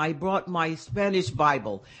Bible and I brought my Spanish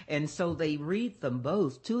Bible. And so they read them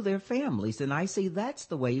both to their families. And I say that's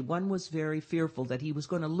the way. One was very fearful that he was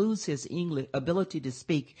going to lose his ability to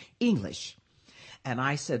speak English. And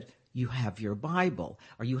I said, you have your Bible,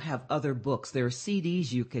 or you have other books. There are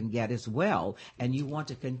CDs you can get as well, and you want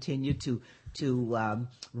to continue to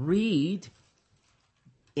read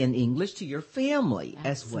in English to your family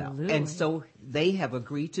as well. And so they have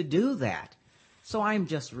agreed to do that. So I'm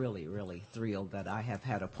just really, really thrilled that I have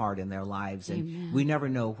had a part in their lives. And we never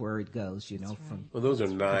know where it goes, from. Well, those are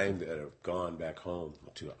 9 that have gone back home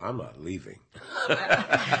to, I'm not leaving.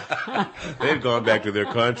 They've gone back to their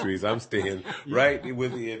countries. I'm staying right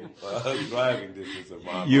within driving distance of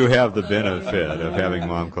mom. You have the benefit of having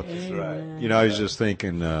mom close. That's right. I was just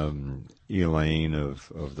thinking, Elaine,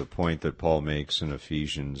 of the point that Paul makes in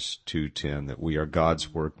Ephesians 2:10, that we are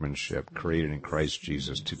God's workmanship, created in Christ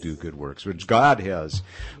Jesus to do good works, which God has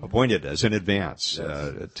appointed us in advance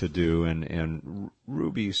to do. And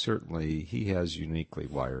Ruby, certainly, he has uniquely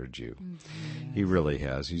wired you. Mm-hmm. He really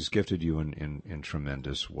has. He's gifted you in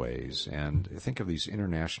tremendous ways. And think of these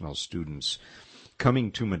international students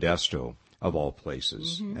coming to Modesto, of all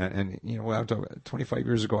places. Mm-hmm. And you know, 25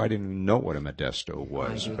 years ago, I didn't know what a Modesto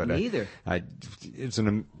was. I didn't either. It's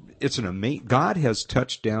an amazing. God has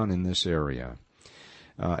touched down in this area.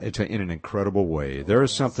 In an incredible way. There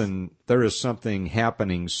is something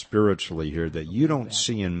happening spiritually here that you don't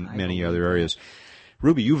see in many other areas.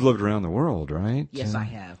 Ruby, you've lived around the world, right? Yes, I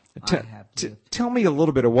have. Tell me a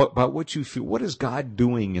little bit about what you feel. What is God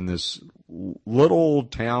doing in this little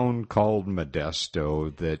town called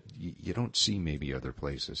Modesto that you don't see maybe other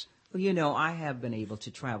places? Well, you know, I have been able to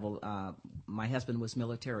travel. My husband was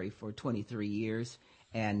military for 23 years,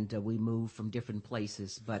 and we moved from different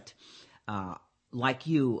places. But like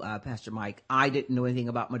you, Pastor Mike, I didn't know anything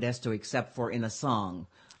about Modesto except for in a song.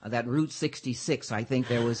 That Route 66, I think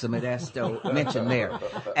there was a Modesto mentioned there.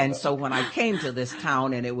 And so when I came to this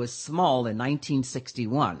town, and it was small in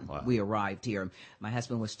 1961, wow. We arrived here. My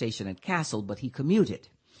husband was stationed at Castle, but he commuted.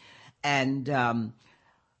 And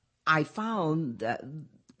I found that,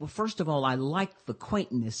 well, first of all, I liked the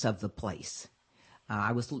quaintness of the place.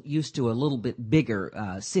 I was used to a little bit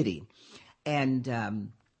bigger city. And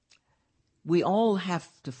we all have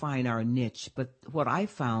to find our niche. But what I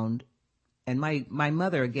found, and my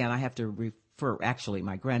mother, again, I have to refer, actually,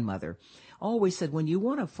 my grandmother, always said, when you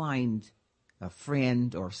want to find a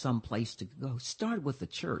friend or some place to go, start with the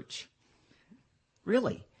church.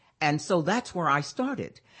 Really. And so that's where I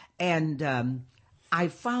started. And I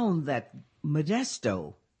found that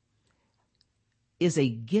Modesto is a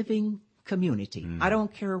giving community. I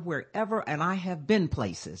don't care wherever, and I have been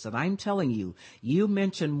places, and I'm telling you, you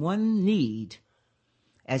mention one need,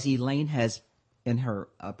 as Elaine has in her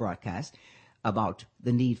broadcast, about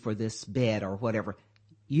the need for this bed or whatever,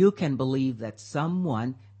 you can believe that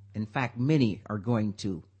someone, in fact, many are going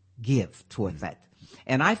to give toward that.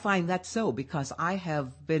 And I find that so because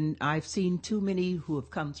I've seen too many who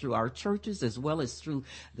have come through our churches as well as through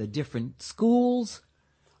the different schools.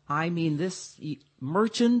 I mean, this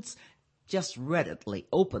merchants just readily,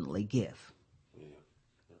 openly give.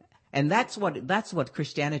 And that's what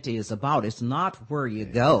Christianity is about. It's not where you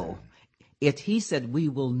go. He said, we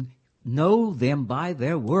will know them by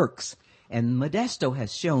their works. And Modesto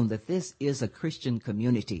has shown that this is a Christian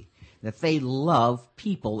community, that they love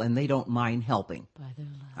people and they don't mind helping.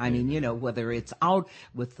 I mean, you know, whether it's out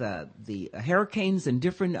with the hurricanes and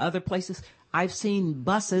different other places, I've seen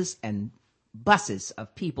buses and buses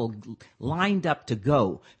of people lined up to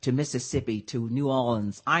go to Mississippi, to New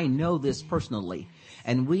Orleans. I know this personally.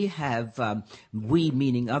 And we have, we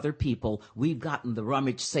meaning other people, we've gotten the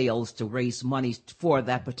rummage sales to raise money for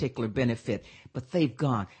that particular benefit, but they've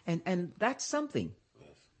gone. And that's something.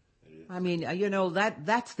 I mean, you know,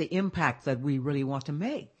 that's the impact that we really want to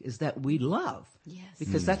make, is that we love. Yes.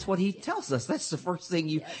 Because that's what he tells us. That's the first thing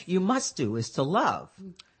you must do, is to love.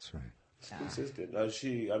 That's right. It's consistent.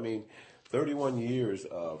 31 years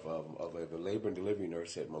of a labor and delivery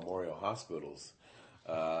nurse at Memorial Hospitals.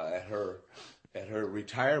 At her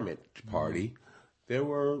retirement party, there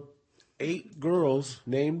were 8 girls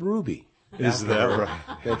named Ruby. Is that right?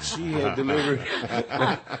 That she had delivered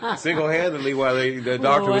single-handedly while the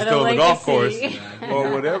doctor was still on the golf course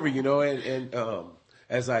or whatever, you know. And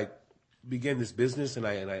as I begin this business, and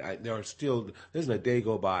I there's a day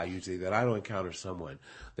go by usually that I don't encounter someone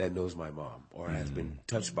that knows my mom or has been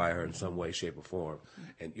touched by her in some way, shape, or form.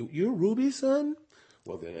 And you're Ruby's son?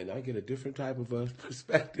 Well, then, and I get a different type of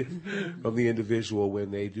perspective from the individual when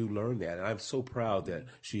they do learn that. And I'm so proud that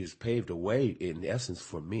she has paved a way, in essence,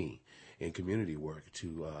 for me in community work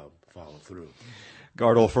to follow through.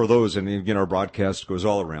 Gardol, for those, and again, our broadcast goes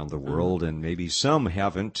all around the world, and maybe some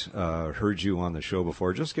haven't heard you on the show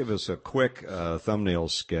before. Just give us a quick thumbnail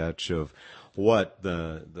sketch of what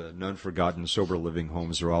the None Forgotten Sober Living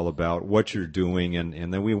Homes are all about, what you're doing,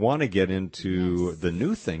 and then we want to get into the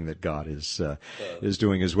new thing that God is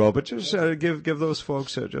doing as well. But just give those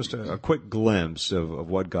folks just a quick glimpse of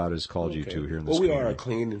what God has called you to here in this community. Well, we are a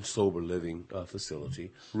clean and sober living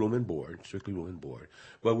facility, room and board, strictly room and board.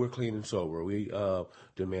 But we're clean and sober. We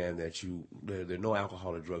demand that there no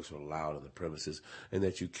alcohol or drugs are allowed on the premises, and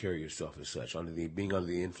that you carry yourself as such. Being under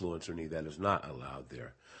the influence or any that is not allowed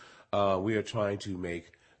there. We are trying to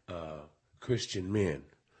make Christian men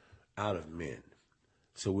out of men.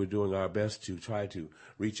 So we're doing our best to try to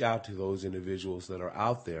reach out to those individuals that are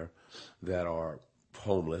out there that are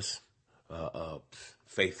homeless,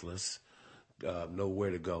 faithless,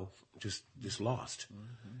 nowhere to go, just lost.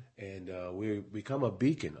 And we become a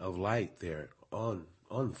beacon of light there on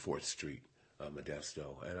 4th Street,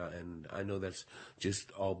 Modesto. And I know that's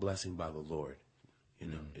just all blessing by the Lord.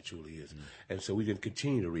 It truly is. And so we can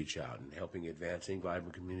continue to reach out and helping advancing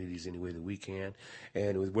vibrant communities any way that we can.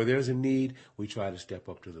 And where there's a need, we try to step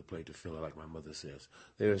up to the plate to fill it, like my mother says.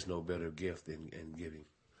 There is no better gift in giving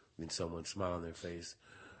than someone smile on their face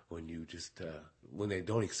when you just, when they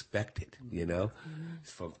don't expect it,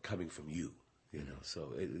 it's coming from you.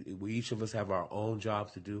 So we each of us have our own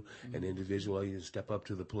jobs to do, and individually to step up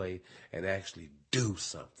to the plate and actually do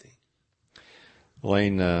something.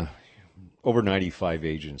 Elaine, over 95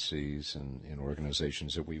 agencies and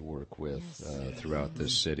organizations that we work with throughout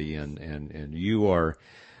this city, and you are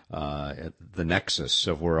at the nexus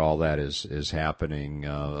of where all that is happening.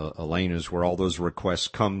 Elaine is where all those requests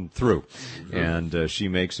come through, and she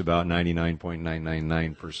makes about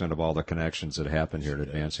 99.999% of all the connections that happen here at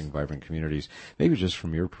Advancing Vibrant Communities. Maybe just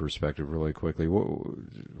from your perspective, really quickly,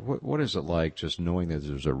 what is it like just knowing that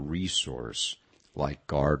there's a resource like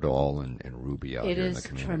Gardol and Ruby out here in the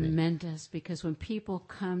community? It is tremendous, because when people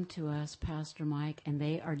come to us, Pastor Mike, and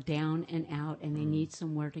they are down and out and they need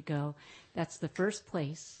somewhere to go, that's the first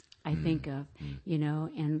place I think of,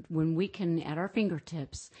 and when we can, at our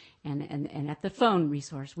fingertips and at the phone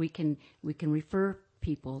resource, we can refer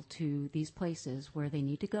people to these places where they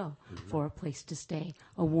need to go for a place to stay,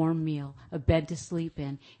 a warm meal, a bed to sleep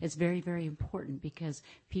in. It's very, very important, because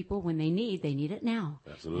people, when they need it now.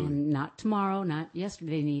 Absolutely. And not tomorrow, not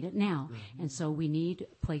yesterday, they need it now. And so we need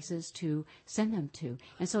places to send them to.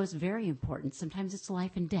 And so it's very important. Sometimes it's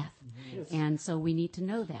life and death. And so we need to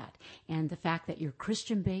know that. And the fact that you're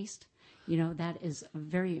Christian-based, that is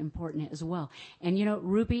very important as well. And,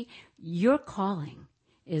 Ruby, your calling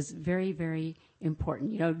is very, very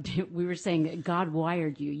important. We were saying that God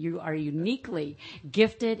wired you. You are uniquely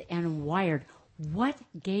gifted and wired. What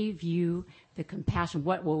gave you the compassion?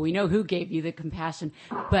 Well, we know who gave you the compassion,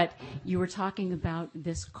 but you were talking about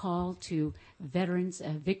this call to veterans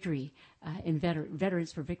victory,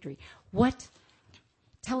 Veterans for Victory.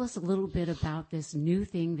 Tell us a little bit about this new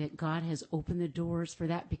thing that God has opened the doors for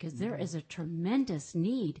that, because there is a tremendous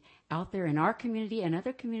need out there in our community and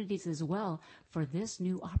other communities as well for this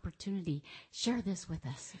new opportunity. Share this with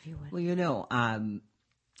us, if you would. Well,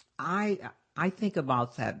 I think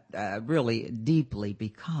about that really deeply,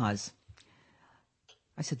 because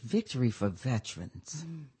I said victory for veterans.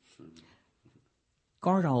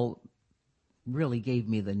 Gardol really gave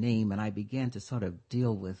me the name, and I began to sort of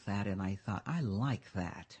deal with that, and I thought, I like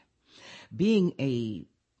that. Being a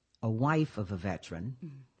wife of a veteran,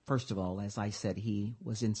 first of all, as I said, he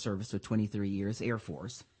was in service for 23 years, Air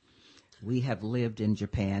Force. We have lived in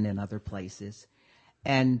Japan and other places.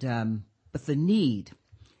 And but the need,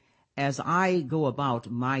 as I go about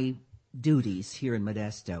my duties here in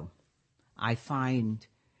Modesto, I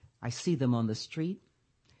see them on the street.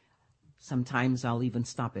 Sometimes I'll even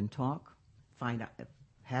stop and talk.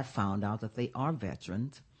 Have found out that they are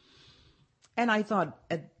veterans. And I thought,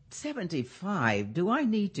 at 75, do I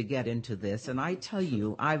need to get into this? And I tell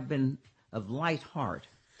you, I've been of light heart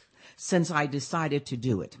since I decided to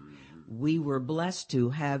do it. We were blessed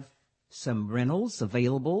to have some rentals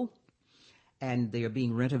available, and they are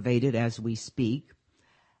being renovated as we speak.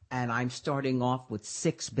 And I'm starting off with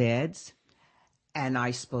 6 beds. And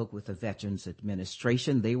I spoke with the Veterans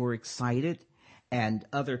Administration. They were excited, and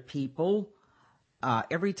other people.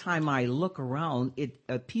 Every time I look around, it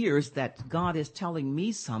appears that God is telling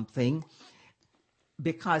me something,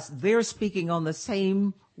 because they're speaking on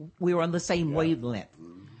we're on the same wavelength.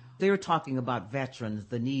 They're talking about veterans,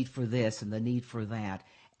 the need for this and the need for that.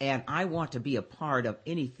 And I want to be a part of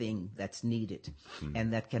anything that's needed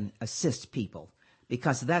and that can assist people,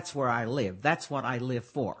 because that's where I live. That's what I live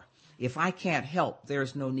for. If I can't help,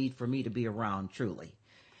 there's no need for me to be around, truly.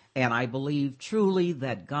 And I believe truly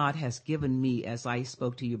that God has given me, as I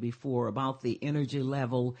spoke to you before, about the energy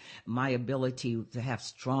level, my ability to have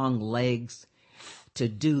strong legs to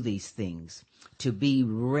do these things, to be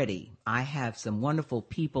ready. I have some wonderful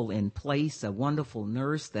people in place, a wonderful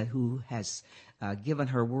nurse who has given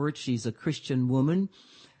her word. She's a Christian woman,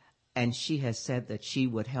 and she has said that she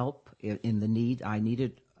would help in the need I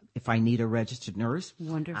needed. If I need a registered nurse.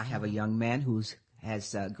 Wonderful. I have a young man who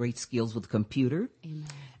has great skills with computer. Amen.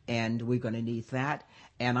 And we're going to need that.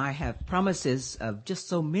 And I have promises of just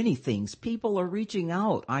so many things. People are reaching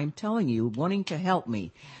out, I'm telling you, wanting to help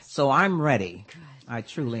me. So I'm ready. Good. I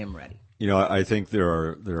truly am ready. I think there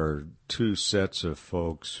are 2 sets of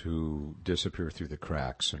folks who disappear through the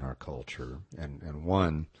cracks in our culture. And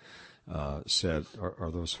one said,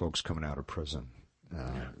 are those folks coming out of prison?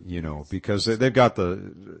 Because they've got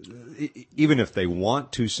even if they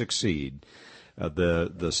want to succeed,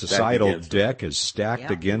 the societal deck is stacked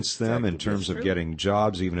against them in terms of getting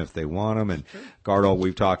jobs, even if they want them. And Gardol,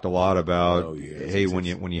 we've talked a lot about, when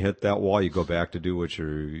you hit that wall, you go back to do what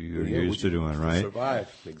you're used to doing, right? Survive,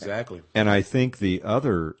 exactly. And I think the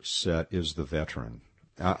other set is the veteran.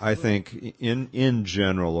 I think in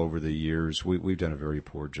general over the years we've done a very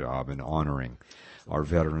poor job in honoring our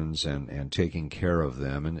veterans and taking care of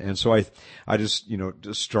them. And so I just, it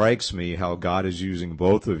just strikes me how God is using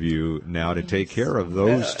both of you now to take care of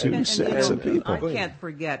those two sets of people. I can't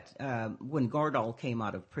forget when Gardol came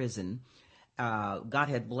out of prison, God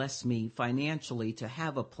had blessed me financially to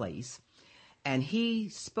have a place. And he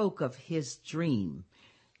spoke of his dream.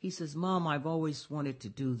 He says, Mom, I've always wanted to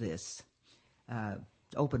do this.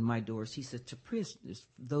 Open my doors, he said, to prisoners,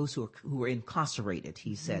 those who are incarcerated,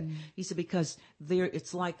 he said. He said, because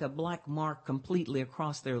it's like a black mark completely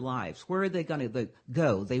across their lives. Where are they going to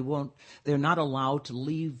go? They're not allowed to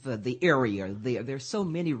leave the area. There's so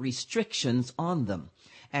many restrictions on them.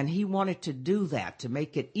 And he wanted to do that to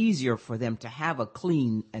make it easier for them to have a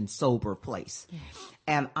clean and sober place. Yes.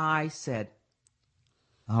 And I said,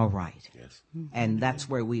 all right. Yes. And that's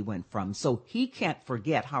where we went from. So he can't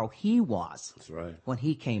forget how he was when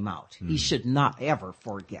he came out. He should not ever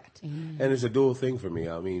forget. And it's a dual thing for me.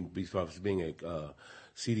 I mean, besides being a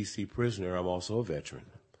CDC prisoner, I'm also a veteran.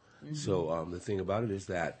 So the thing about it is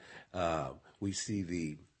that we see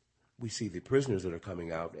the prisoners that are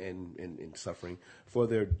coming out and suffering for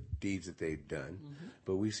their deeds that they've done,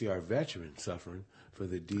 but we see our veterans suffering for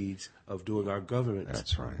the deeds of doing our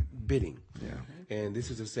government's bidding. Yeah. And this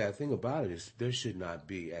is the sad thing about it is there should not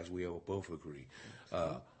be, as we all both agree,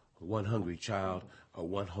 one hungry child or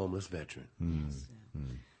one homeless veteran.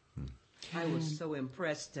 I was so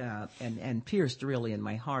impressed and pierced really in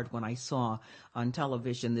my heart when I saw on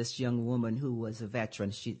television this young woman who was a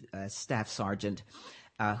veteran, she staff sergeant,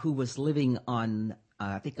 who was living on,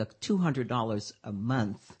 I think, $200 a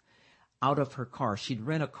month out of her car. She'd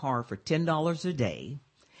rent a car for $10 a day,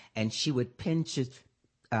 and she would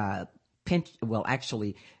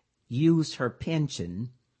use her pension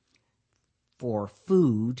for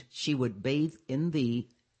food. She would bathe in the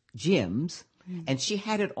gyms, and she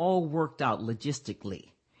had it all worked out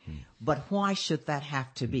logistically. But why should that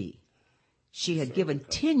have to be? She had given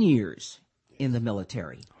 10 years in the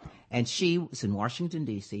military. And she was in Washington,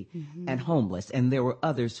 D.C., and homeless. And there were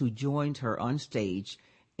others who joined her on stage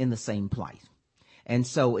in the same plight. And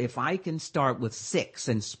so if I can start with 6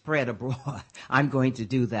 and spread abroad, I'm going to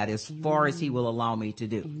do that as far as he will allow me to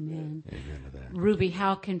do. Amen. Amen to that. Ruby,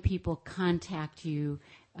 how can people contact you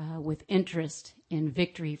with interest in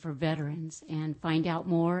Victory for Veterans and find out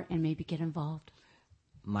more and maybe get involved?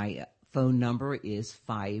 My phone number is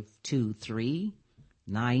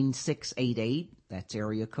 523-9688. That's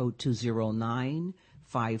area code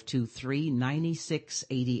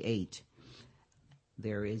 209-523-9688.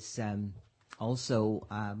 There is also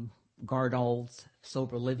Gardol's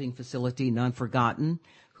Sober Living Facility, None Forgotten,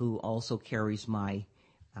 who also carries my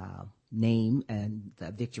name and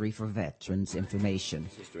Victory for Veterans information.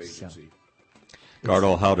 So.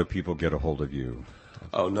 Gardol, how do people get a hold of you?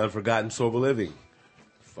 Oh, None Forgotten Sober Living,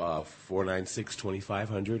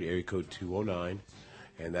 496-2500, area code 209.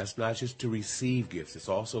 And that's not just to receive gifts. It's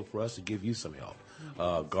also for us to give you some help.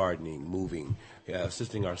 Gardening, moving,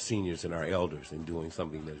 assisting our seniors and our elders in doing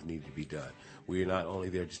something that is needed to be done. We are not only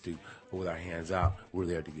there just to with our hands out, we're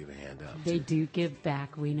there to give a hand up. They do give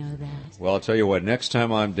back. We know that. Well, I'll tell you what, next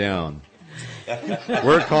time I'm down,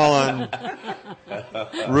 we're calling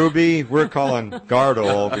Ruby, we're calling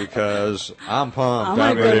Gardol because I'm pumped.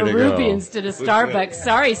 I'm ready going to go. Ruby instead of Starbucks.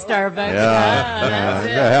 Sorry, Starbucks.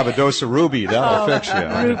 Yeah. Have a dose of Ruby. That'll fix you.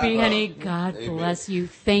 Ruby, honey, God bless you.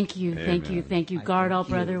 Thank you. Thank you. Thank you. Gardol,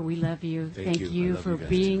 brother, we love you. Thank you for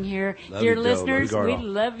being here. Dear listeners, we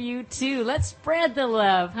love you too. Let's spread the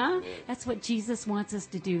love, huh? That's what Jesus wants us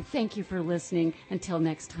to do. Thank you for listening. Until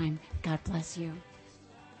next time, God bless you.